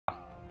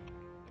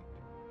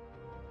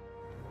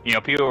You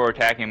know, people were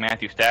attacking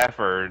Matthew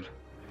Stafford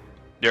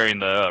during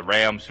the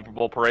Rams Super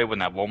Bowl parade when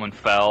that woman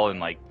fell and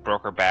like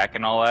broke her back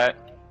and all that.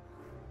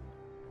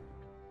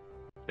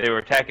 They were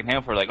attacking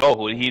him for like,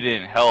 oh, he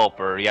didn't help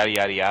or yada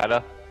yada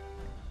yada.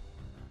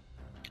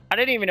 I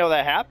didn't even know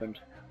that happened.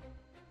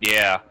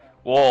 Yeah.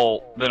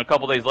 Well, then a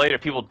couple days later,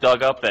 people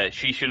dug up that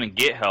she shouldn't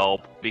get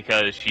help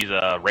because she's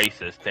a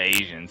racist to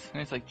Asians.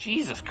 And it's like,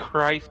 Jesus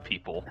Christ,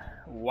 people.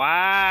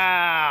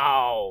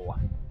 Wow.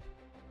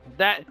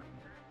 That...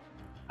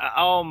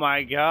 Oh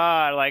my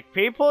god, like,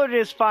 people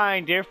just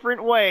find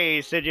different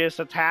ways to just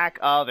attack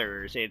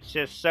others. It's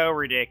just so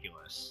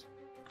ridiculous.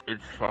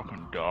 It's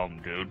fucking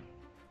dumb, dude.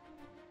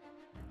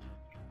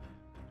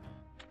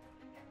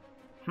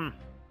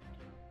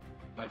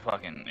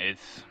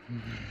 It's...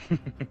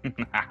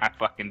 I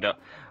fucking don't...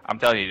 I'm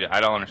telling you,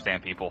 I don't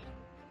understand people.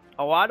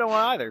 Oh, I don't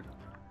either.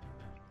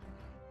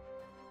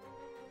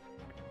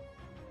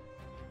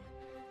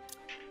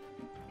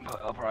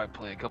 But I'll probably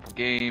play a couple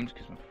games,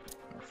 because my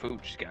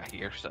food just got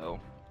here, so...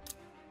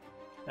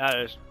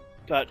 I just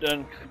got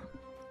done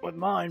with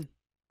mine.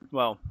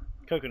 Well,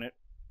 cooking it.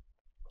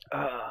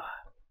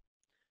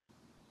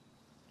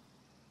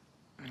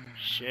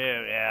 Shit,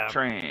 yeah.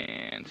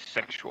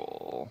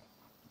 Transsexual.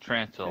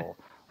 Transylvania.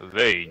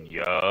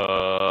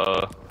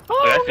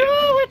 Oh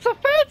no, it's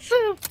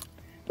offensive!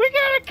 We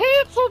gotta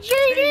cancel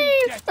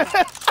JD's!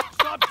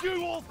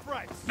 Subdue all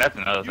threats. That's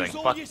another thing. Use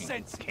all your Fucking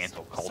senses.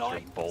 cancel culture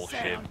Sight,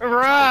 bullshit. sound,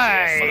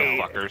 Right!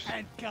 Motherfuckers.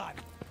 and gun.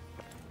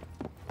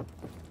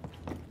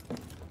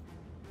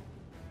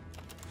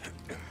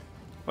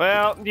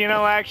 Well, you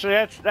know,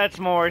 actually, that's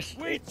more.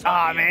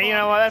 Aw, man, you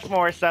know what? That's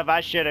more stuff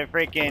I should have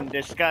freaking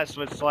discussed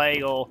with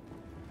Slagle.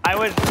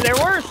 There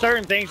were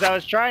certain things I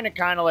was trying to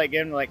kind of like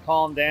get him to like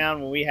calm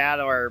down when we had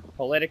our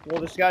political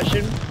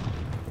discussion,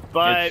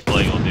 but It's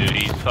Slagle, dude.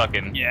 He's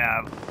fucking.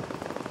 yeah.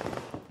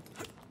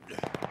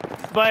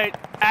 But There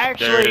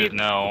actually, is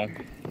no.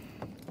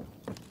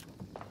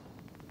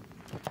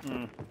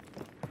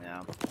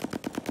 yeah.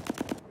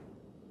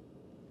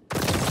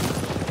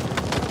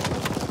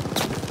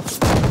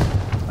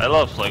 I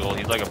love Slagle.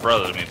 He's like a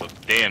brother to me, but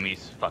damn,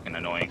 he's fucking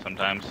annoying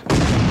sometimes.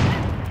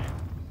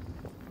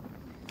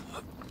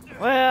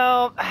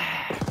 Well,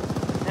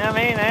 I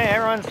mean, hey,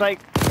 everyone's like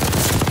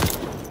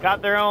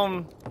got their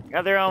own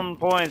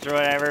points or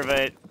whatever,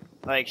 but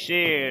like,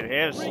 shoot,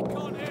 I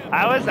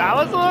was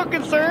a little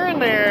concerned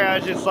there. I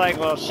was just like,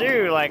 well,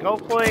 shoot, like,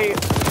 hopefully,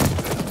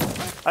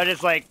 I was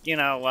just like, you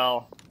know,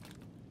 well,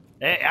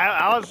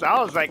 I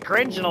was like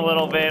cringing a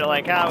little bit,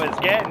 like how I was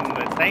getting,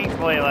 but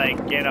thankfully,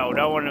 like, you know,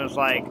 no one was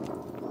like,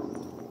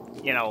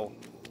 you know,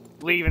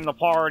 leaving the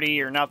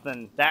party or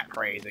nothing that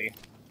crazy.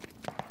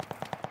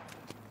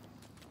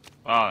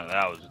 I don't think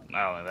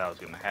that was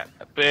gonna happen.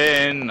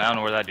 I don't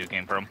know where that dude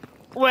came from.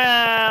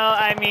 Well,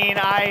 I mean,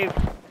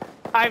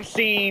 I've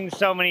seen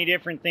so many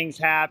different things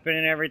happen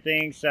and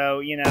everything, so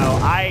you know,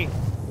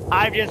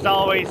 I've just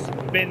always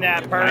been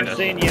that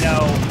person, you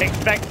know,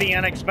 expect the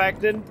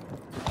unexpected.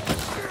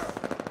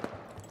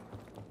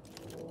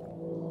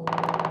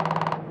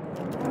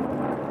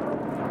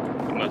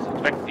 You must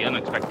expect the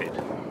unexpected.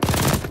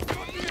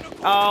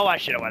 Oh, I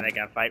should have won that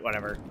gunfight,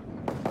 whatever.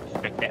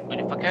 Expect that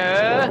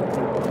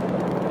motherfucker.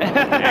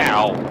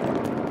 Ow.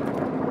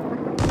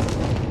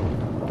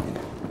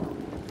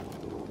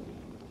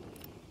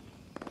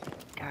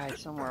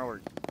 Guys, somewhere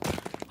over.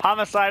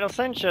 Homicidal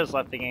Cinchas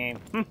left the game.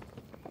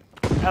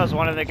 That was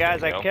one of the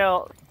guys I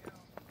killed.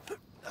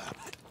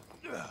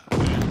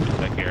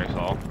 That here I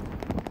saw.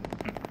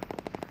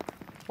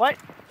 What?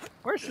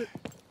 Where's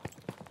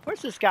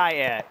this guy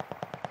at?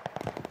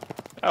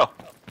 Oh.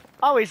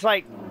 Oh, he's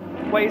like,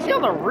 wait, is he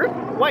on the roof?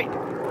 Wait,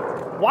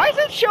 why is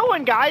it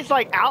showing guys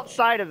like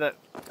outside of the?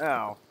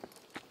 Oh,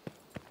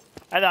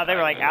 I thought they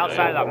were like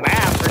outside of the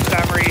map for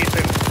some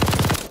reason.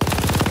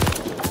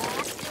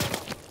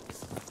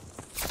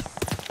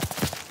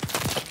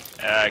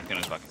 I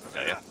couldn't fucking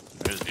tell you.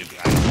 There's a dude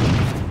behind.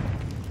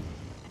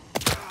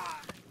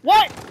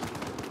 What?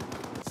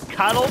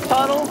 Cuddle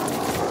puddle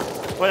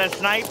with a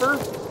sniper?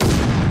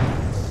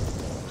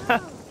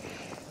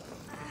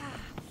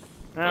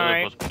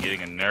 Alright. We're supposed to be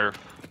getting a nerf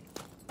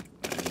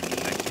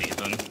next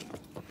season.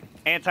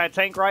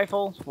 Anti-tank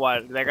rifle?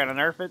 What, they're gonna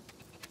nerf it?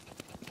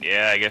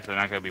 Yeah, I guess they're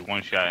not gonna be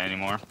one shot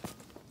anymore.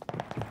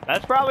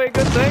 That's probably a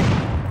good thing.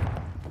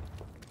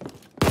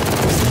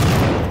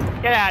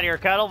 Get out of here,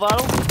 Cuddle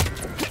Puddle.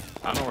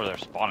 I don't know where they're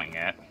spawning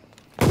at.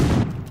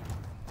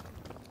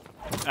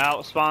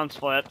 Oh, spawn's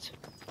flipped.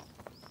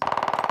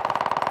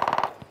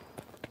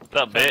 What's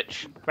up,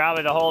 bitch?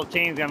 Probably the whole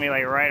team's gonna be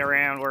like right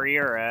around where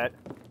you're at.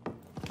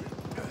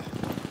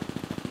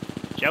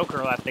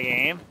 Joker left the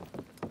game.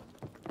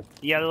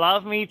 You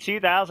love me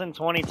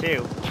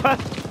 2022.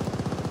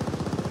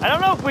 I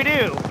don't know if we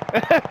do.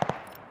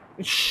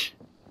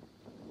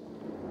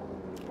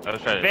 I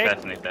was trying to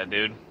assassinate that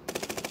dude.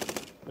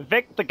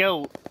 Vic the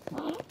goat.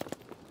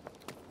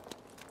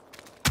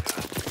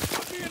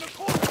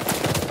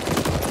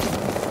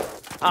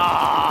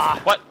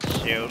 Ah! What?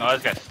 Shoot. No, I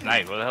just got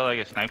sniped. Where the hell did I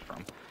get sniped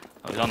from?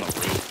 I was on the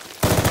roof.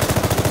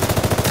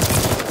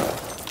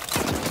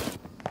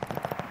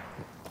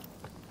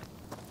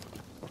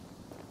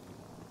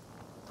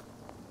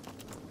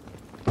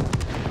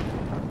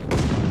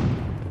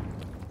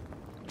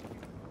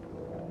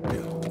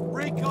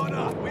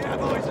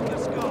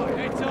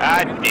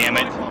 God damn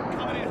it.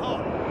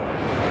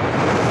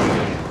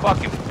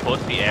 Fucking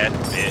pussy ass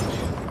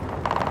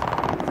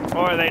bitch.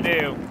 Or they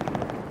do.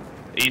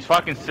 He's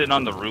fucking sitting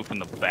on the roof in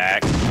the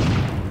back.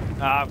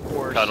 Of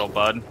course. Cuddle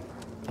bud.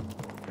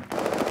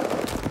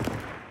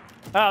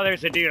 Oh,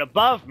 there's a dude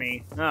above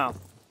me. Oh.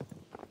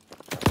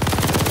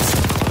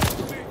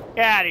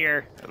 Get out of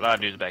here. A lot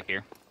of dudes back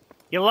here.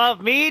 You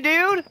love me,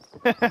 dude?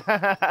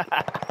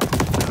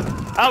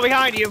 Oh,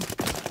 behind you.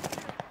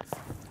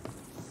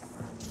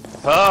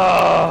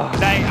 Oh.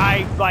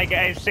 I like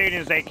as soon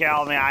as they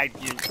killed me, I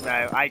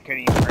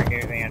couldn't even bring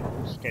anything. I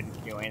just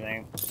couldn't do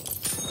anything.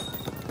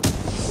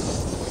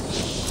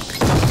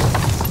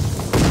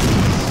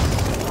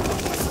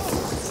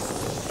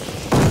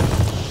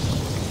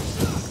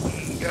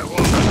 Got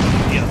one.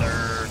 The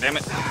other. Damn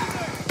it.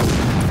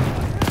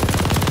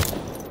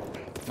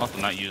 I'm also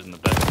not using the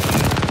best.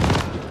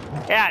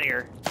 Get out of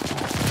here.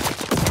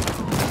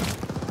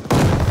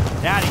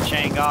 Daddy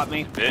Chang got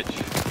me.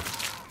 Bitch.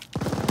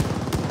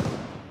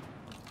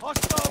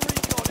 Hostile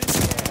recon in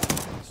the air.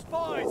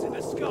 Spies in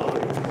the sky.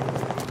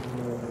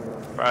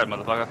 Right,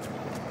 motherfucker.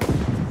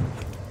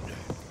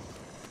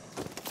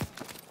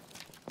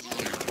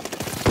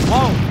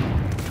 Whoa!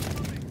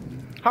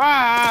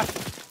 Ha!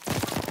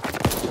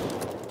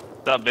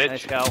 What's up, bitch?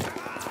 Let's go.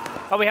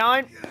 Oh,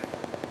 behind?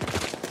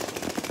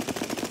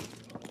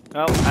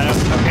 Oh, I don't.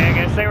 Okay, I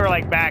guess they were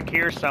like back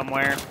here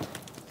somewhere.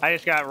 I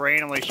just got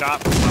randomly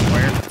shot from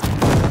somewhere.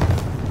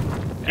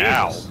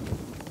 Ow. Jesus.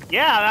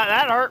 Yeah,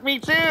 that hurt me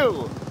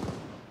too.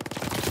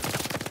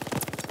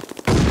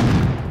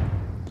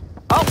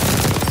 Oh.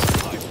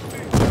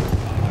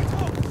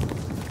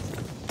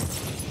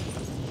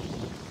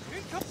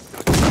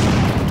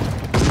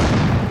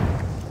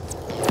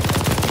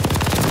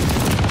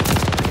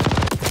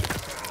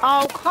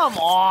 Oh, come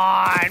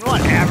on.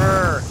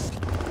 Whatever.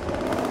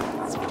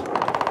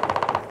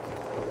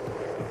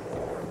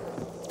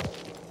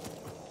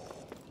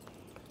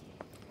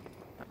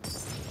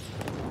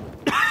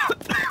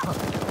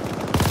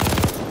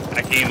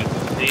 I can't even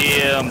see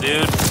him,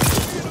 dude.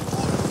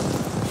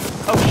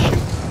 Oh, shoot.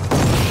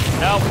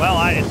 Oh, well,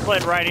 I just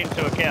slid right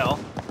into a kill.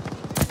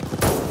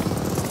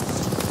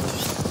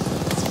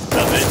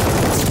 Love it.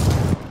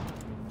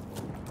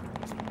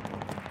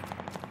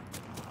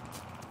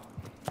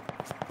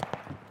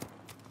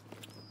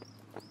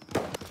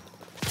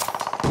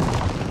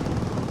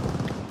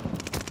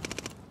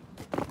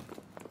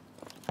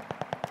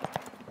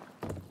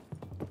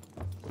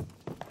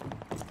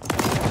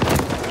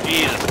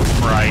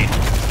 Jesus Christ.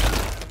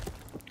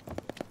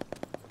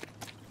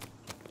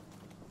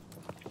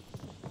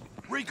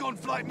 Recon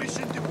flight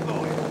mission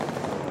deployed.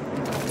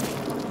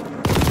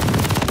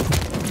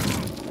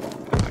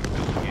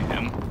 Get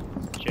him.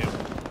 Shoot.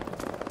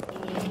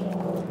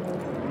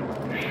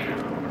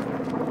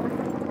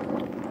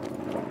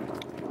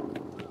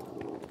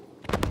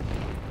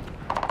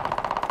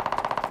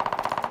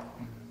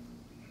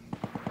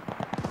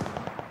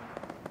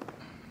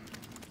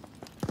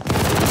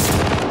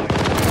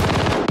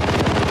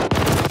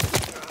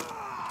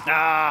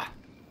 Ah,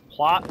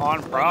 plot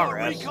on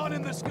progress. Recon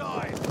in the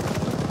sky.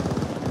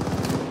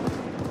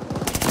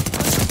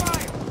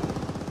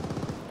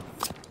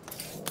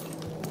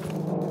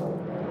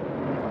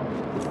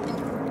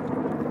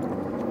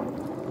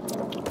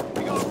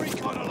 We got a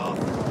recon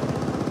aloft.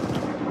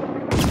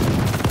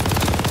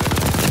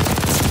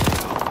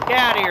 Get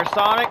out of here,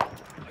 Sonic.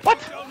 What?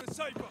 Down the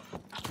saber.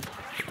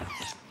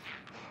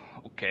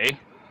 Okay.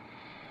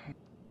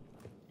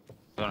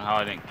 Don't know how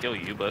I didn't kill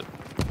you, but.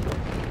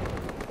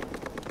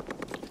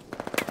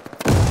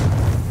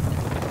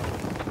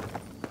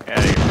 Get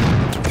out of here.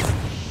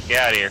 Get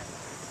out of here.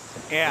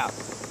 Yeah.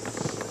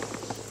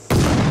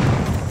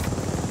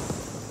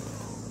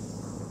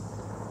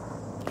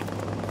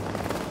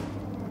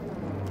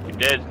 You're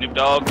dead, Snoop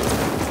Dogg.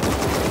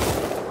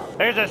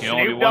 There's a You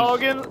only Snoop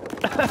want- Dogg in.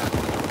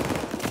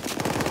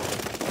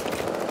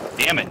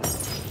 Damn it.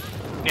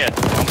 Yeah,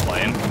 that's what I'm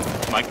playing.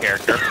 My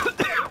character.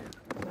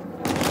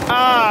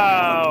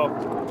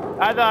 Oh,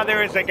 I thought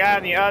there was a guy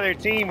on the other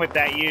team with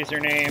that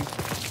username.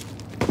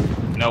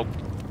 Nope.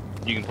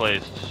 You can play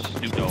as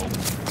Snoop Dogg.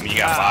 I mean, you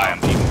gotta buy him,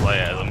 but you can play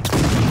as him.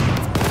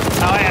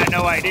 Oh, I had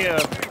no idea.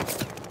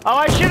 Oh,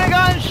 I should have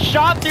gotten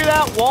shot through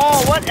that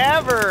wall.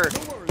 Whatever.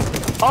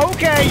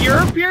 Okay,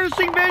 your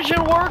piercing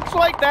vision works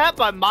like that,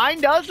 but mine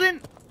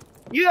doesn't.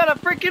 You got a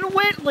freaking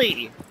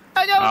Whitley.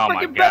 I got a Oh my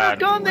freaking better God.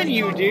 gun than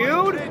you,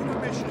 dude.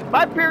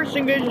 My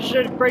piercing vision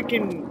should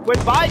freaking,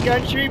 with my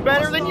gun, should be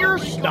better than your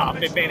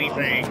stuff, if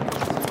anything.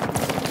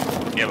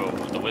 Yeah,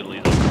 but the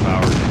Whitley's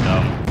overpowered and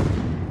dumb.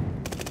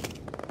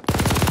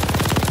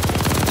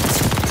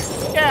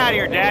 Get out of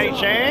here, Daddy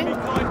Chang.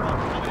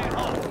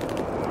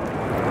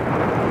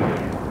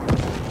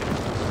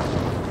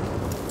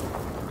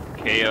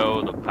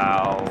 KO, the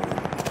POW,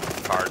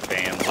 card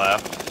fan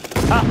left.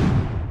 Huh.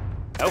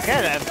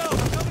 Okay then.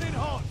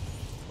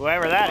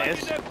 Whoever that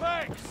is.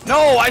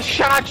 No, I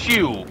shot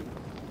you!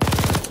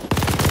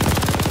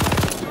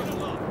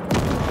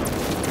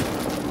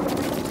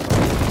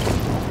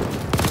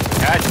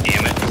 God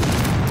damn it.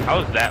 How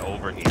is that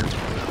over here?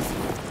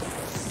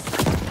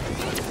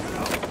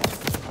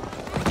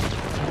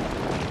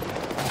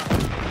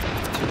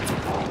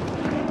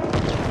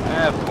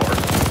 Of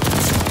course.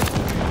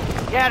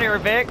 Get out of here,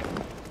 Vic.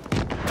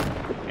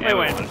 Yeah, We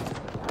win.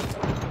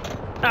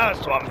 That was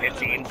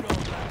 12-15.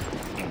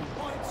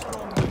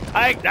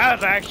 That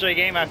was actually a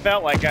game I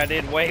felt like I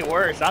did way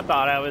worse. I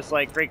thought I was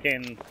like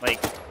freaking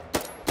like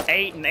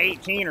 8 and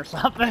 18 or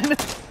something.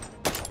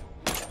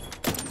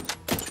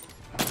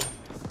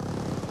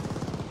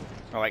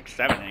 Or like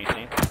 7 and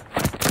 18.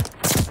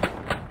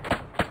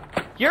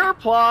 Your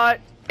plot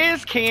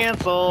is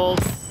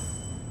canceled.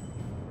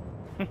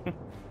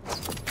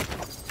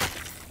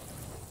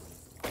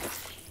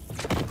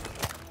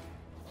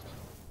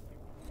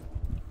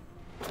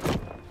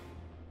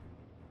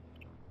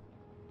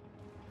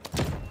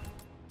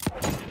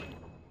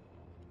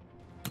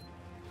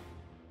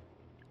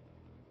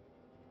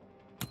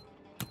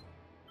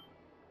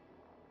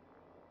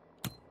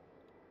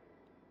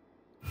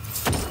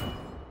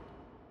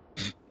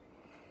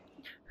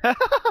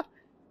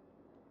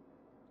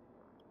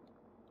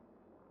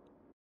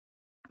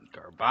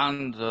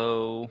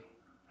 Garbanzo.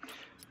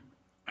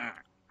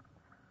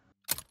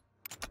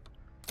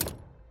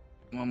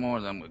 One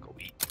more, then we go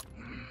eat.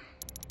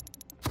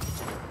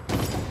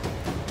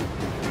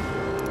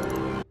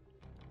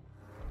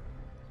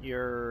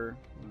 You're...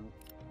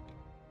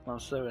 I'm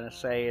still gonna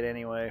say it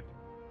anyway.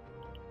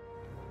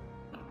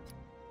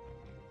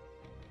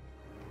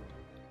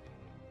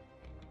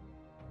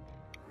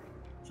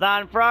 It's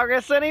not in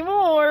progress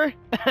anymore!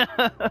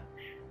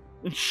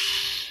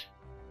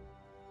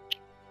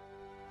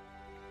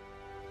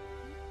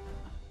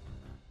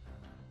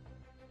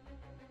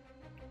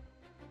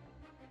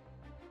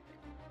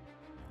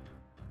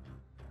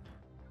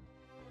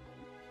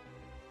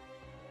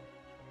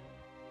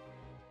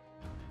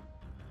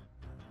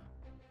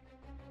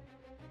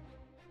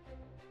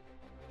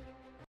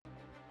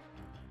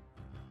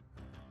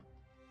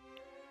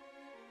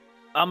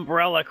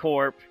 Umbrella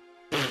Corp.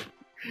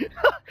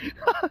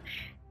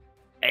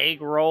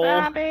 Egg roll.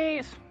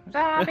 Zombies!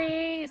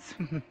 Zombies!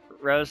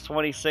 Rose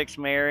 26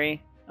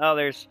 Mary. Oh,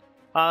 there's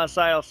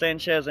Homicidal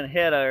Sanchez and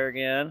Hitta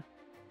again.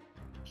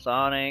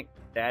 Sonic,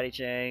 Daddy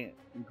Chang,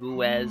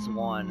 Guez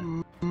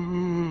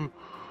 1.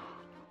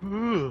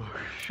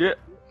 Shit.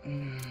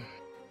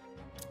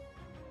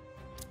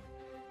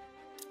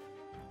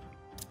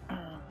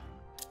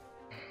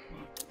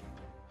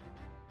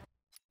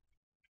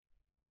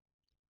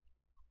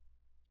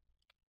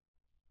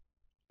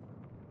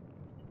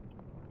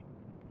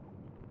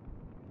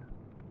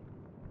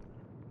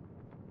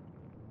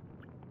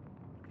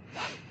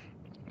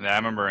 Yeah, I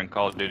remember in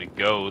Call of Duty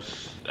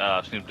Ghosts,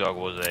 Snoop Dogg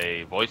was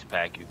a voice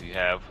pack you could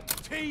have.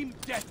 Team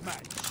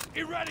Deathmatch.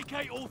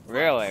 Eradicate all threats.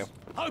 Really?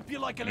 Hope you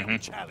like a little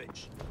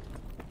challenge.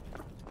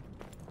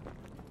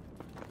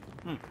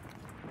 Of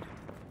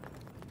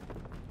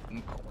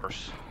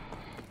course.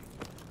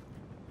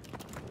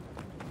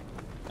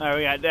 Oh,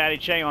 we got Daddy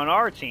Chang on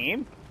our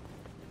team.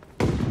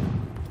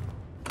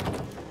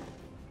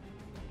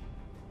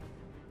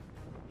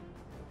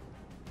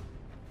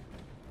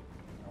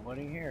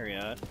 Nobody here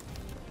yet.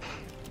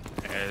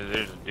 Yeah,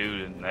 there's a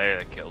dude in there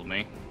that killed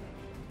me.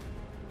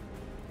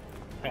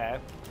 Okay.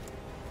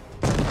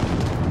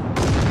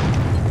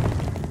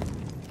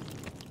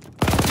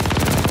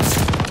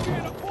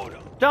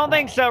 Don't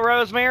think so,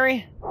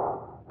 Rosemary.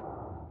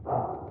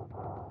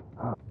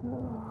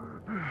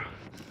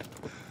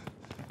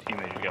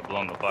 Teammate just got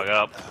blown the fuck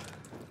up.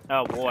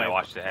 Oh boy. I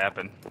watched it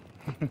happen.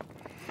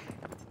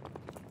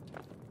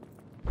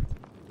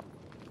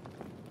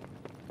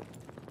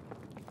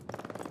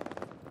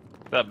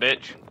 What's up,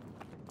 bitch?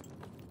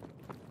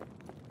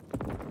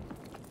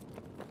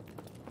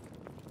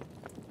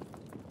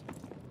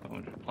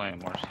 Someone's just playing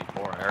more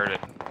C4, I heard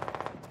it.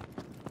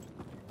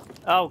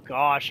 Oh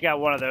gosh, you got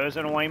one of those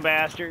annoying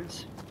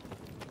bastards.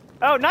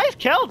 Oh, nice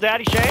kill,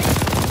 Daddy Chang.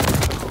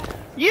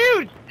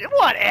 You,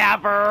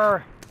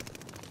 whatever.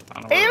 I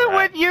don't know where Even they're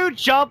with at. you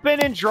jumping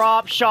and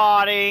drop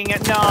shotting,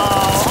 no,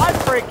 I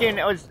freaking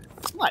it was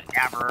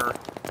whatever.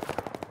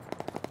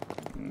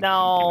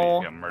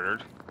 No. Teammate got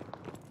murdered.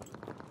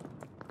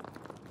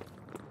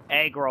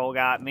 Egg roll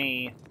got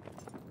me.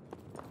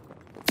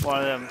 One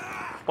of them.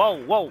 Whoa,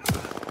 whoa.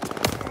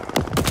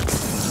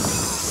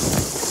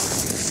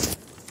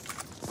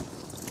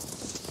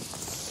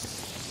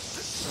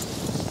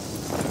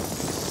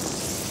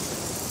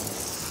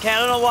 Okay, I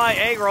don't know why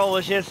egg roll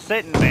was just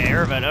sitting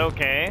there, but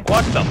okay.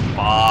 What the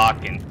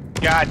fucking...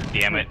 God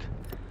damn it.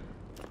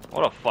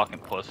 What a fucking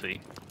pussy.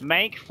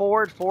 Mank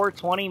Ford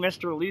 420,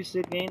 Mr.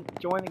 Lucid game,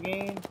 join the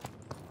game.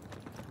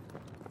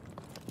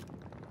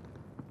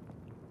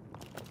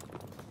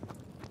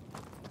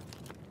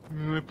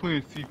 They're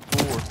playing C4.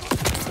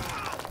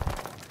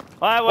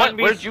 Well, I What? wouldn't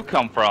be. Where did you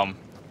come from?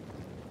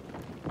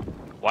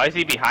 Why is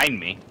he behind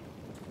me?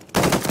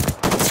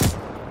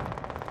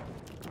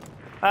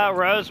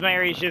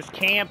 Rosemary's just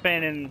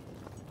camping in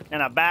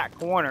a back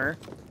corner.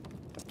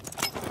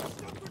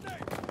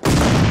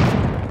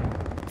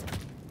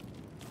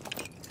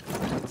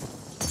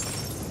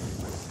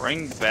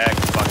 Bring back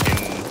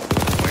fucking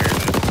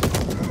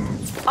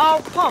awareness.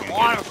 Oh, come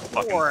on, of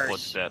Fucking course.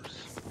 footsteps.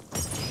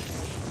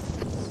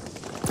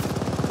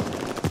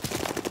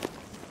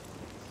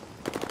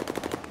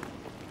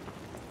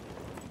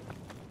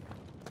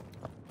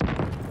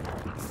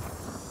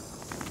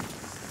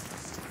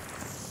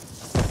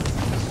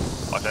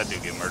 Watch that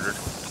dude get murdered.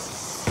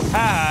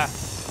 Ha!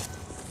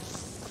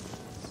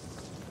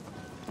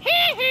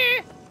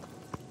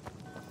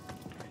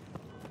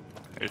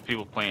 There's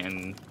people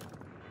playing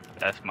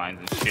S-mines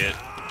and shit.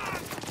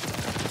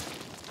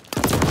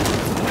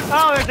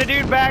 Oh, there's a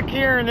dude back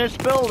here in this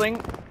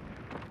building.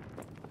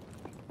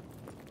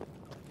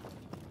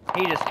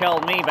 He just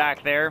killed me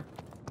back there.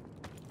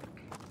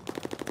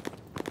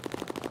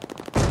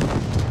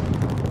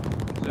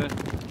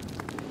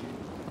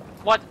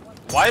 What?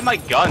 Why is my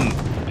gun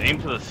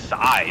aimed to the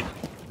side?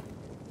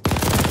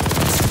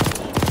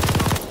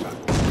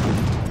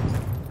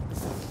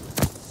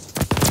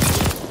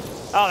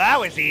 Oh, that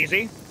was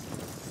easy.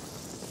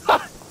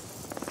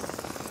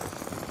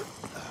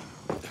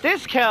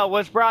 This kill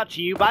was brought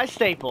to you by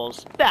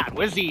Staples. That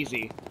was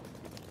easy.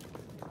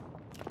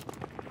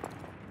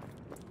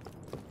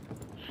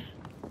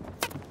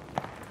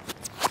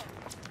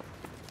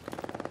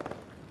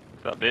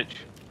 What's up, bitch?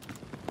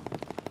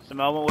 It's the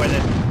moment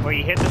where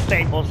you hit the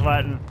Staples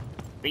button,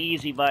 the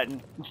easy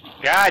button.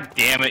 God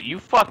damn it, you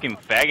fucking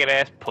faggot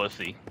ass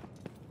pussy.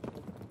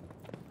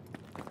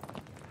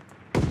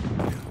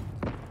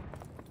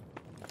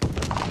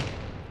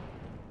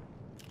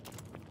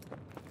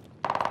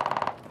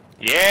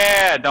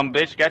 Yeah, dumb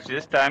bitch, got you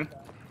this time.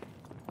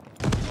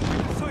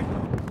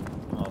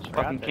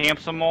 Fucking camp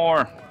some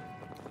more.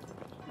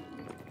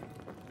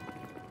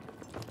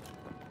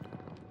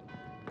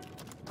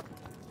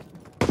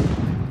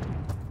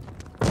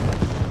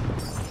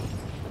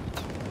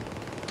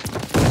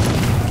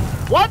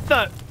 What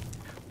the?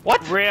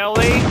 What?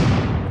 Really?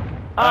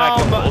 I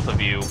killed both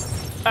of you.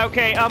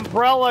 Okay,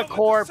 Umbrella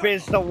Corp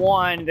is the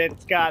one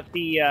that's got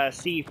the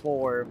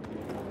C4.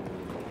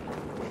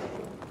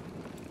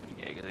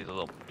 Yeah, because he's a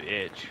little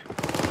bitch.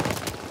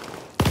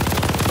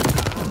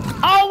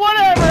 Oh,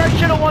 whatever! I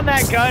should have won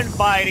that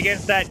gunfight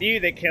against that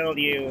dude that killed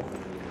you.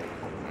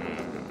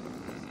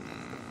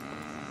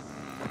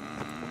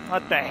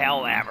 What the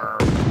hell ever.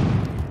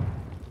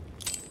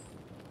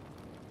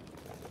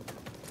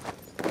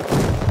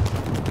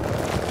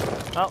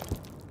 Oh.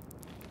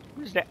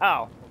 Who's that?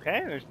 Oh,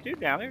 okay, there's a dude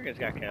down there who just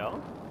got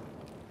killed.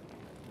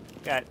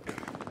 Got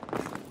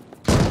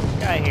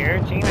guy here,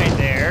 team right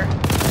there.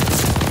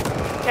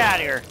 Get out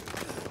of here.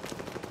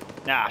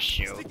 Nah,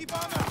 shoot.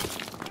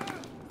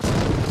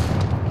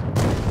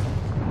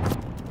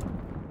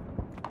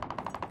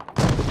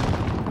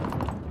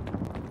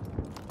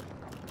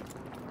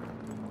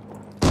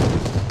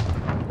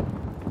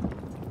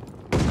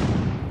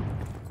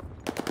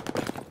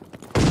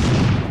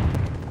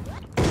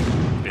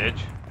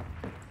 Bitch.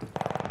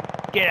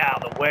 Get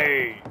out of the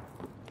way.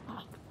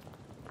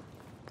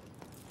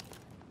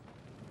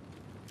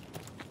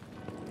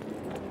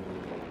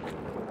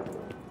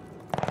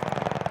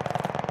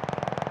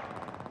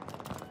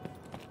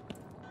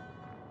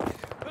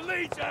 The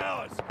lead's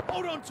ours!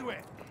 Hold on to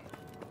it!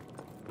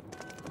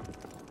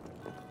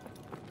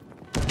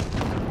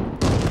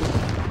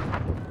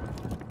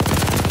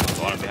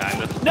 One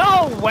behind us.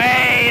 No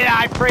way!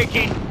 I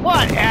freaking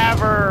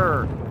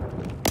whatever.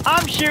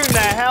 I'm shooting the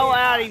hell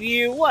out of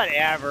you.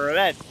 Whatever.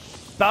 That's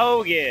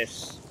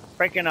bogus.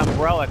 Freaking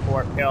Umbrella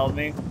Corp killed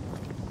me.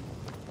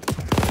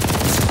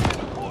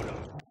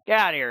 Get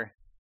out of here.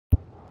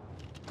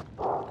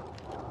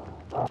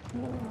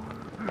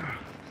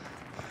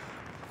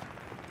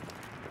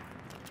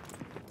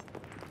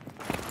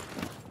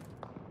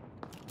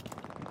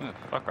 Who the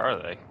fuck are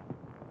they?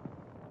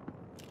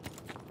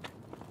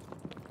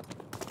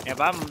 If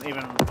I'm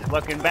even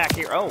looking back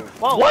here. Oh,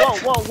 whoa, What?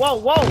 whoa, whoa,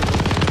 whoa,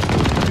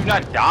 whoa. Do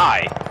not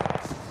die.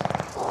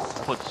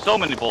 Put so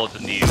many bullets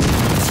into you.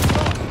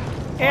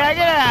 Yeah,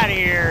 get out of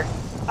here.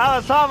 I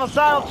was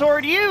homicidal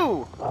toward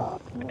you.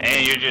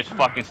 And you're just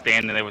fucking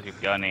standing there with your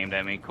gun aimed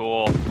at me.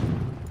 Cool.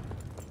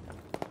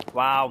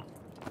 Wow.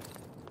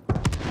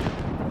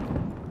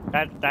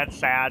 That's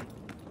sad.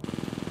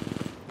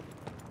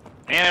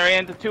 And I ran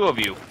into two of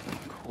you.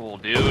 Cool,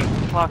 dude.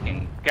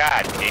 Fucking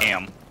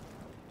goddamn.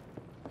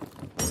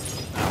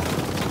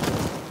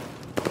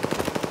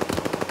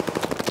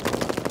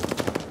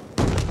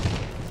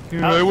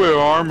 I wear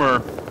armor.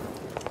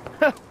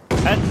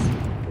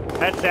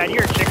 That's sad.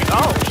 You're a chicken.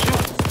 Oh,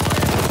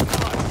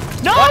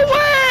 shoot. No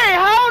way!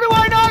 How do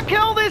I not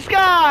kill this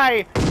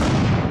guy?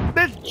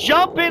 This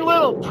jumping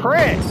little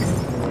prick.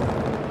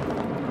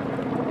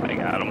 I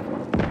got him.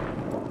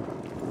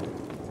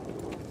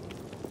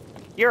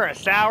 You're a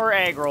sour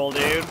egg roll,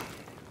 dude.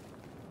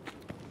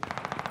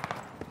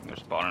 They're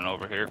spawning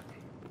over here.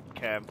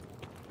 Okay.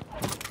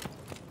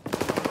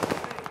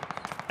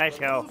 Nice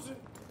go.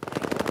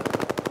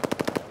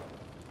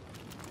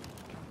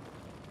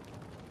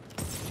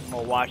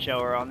 We'll watch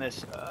over on this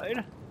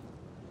side.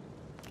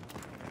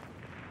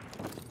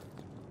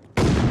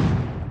 The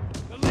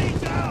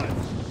lead's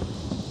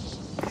ours!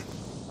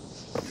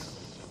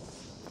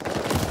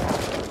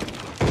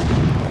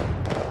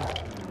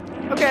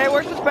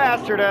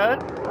 are dead.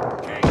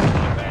 King,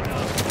 defend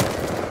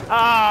us.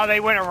 Ah, they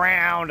went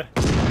around.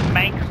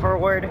 Mank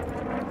forward.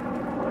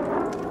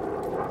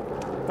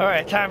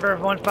 Alright, time for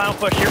one final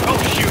push here. Oh,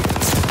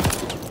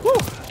 shoot!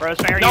 Woo!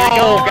 Rosemary, No, you're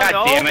gone. god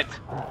Oh. damn it.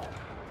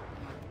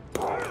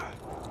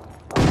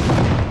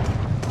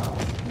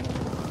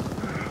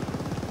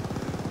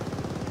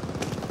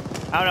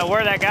 I don't know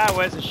where that guy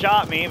was that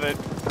shot me, but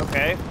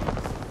okay.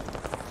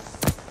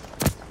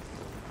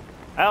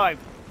 Oh, I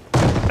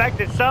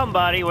infected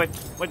somebody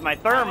with my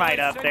thermite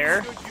up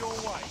there.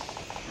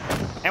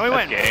 And we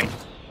win. Game.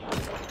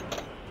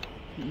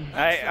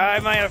 I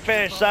might have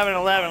finished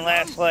 7-11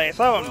 last place.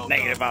 I wasn't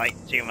negative by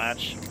like too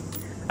much.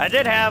 I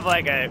did have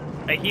like a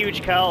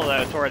huge kill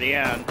though toward the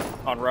end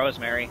on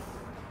Rosemary.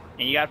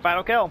 And you got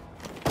final kill.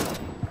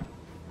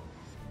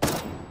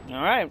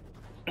 Alright.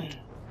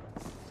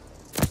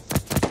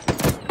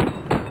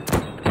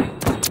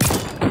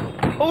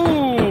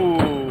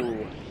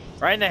 Ooh!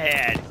 Right in the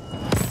head.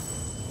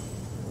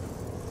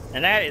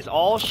 And that is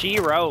all she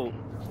wrote.